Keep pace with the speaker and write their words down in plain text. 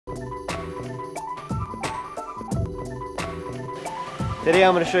Today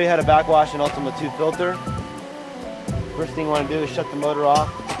I'm going to show you how to backwash an Ultima 2 filter. First thing you want to do is shut the motor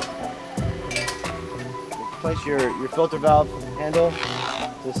off. Place your filter valve handle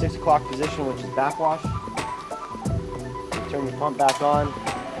to the 6 o'clock position, which is backwash. You turn your pump back on.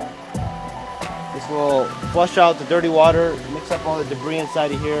 This will flush out the dirty water, mix up all the debris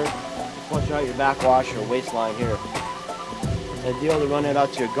inside of here, flush out your backwash or waste line here. It's ideal to run it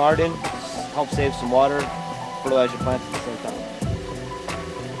out to your garden, help save some water, fertilize your plants at the same time.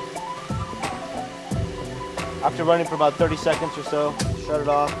 After running for about 30 seconds or so, shut it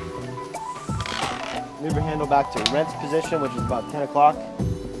off. Move your handle back to rinse position, which is about 10 o'clock.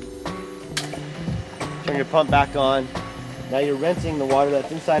 Turn your pump back on. Now you're rinsing the water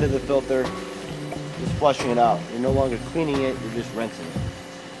that's inside of the filter, just flushing it out. You're no longer cleaning it, you're just rinsing it.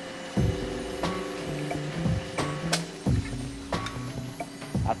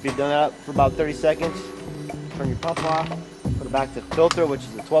 After you've done that for about 30 seconds, turn your pump off, put it back to filter, which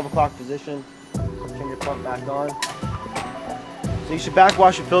is the 12 o'clock position. Turn your pump back on. So you should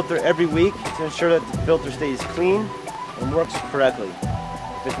backwash your filter every week to ensure that the filter stays clean and works correctly.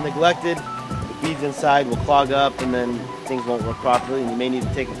 If it's neglected, the beads inside will clog up and then things won't work properly, and you may need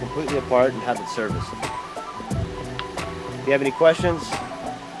to take it completely apart and have it serviced. If you have any questions,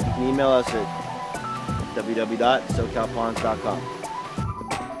 you can email us at www.socalponds.com.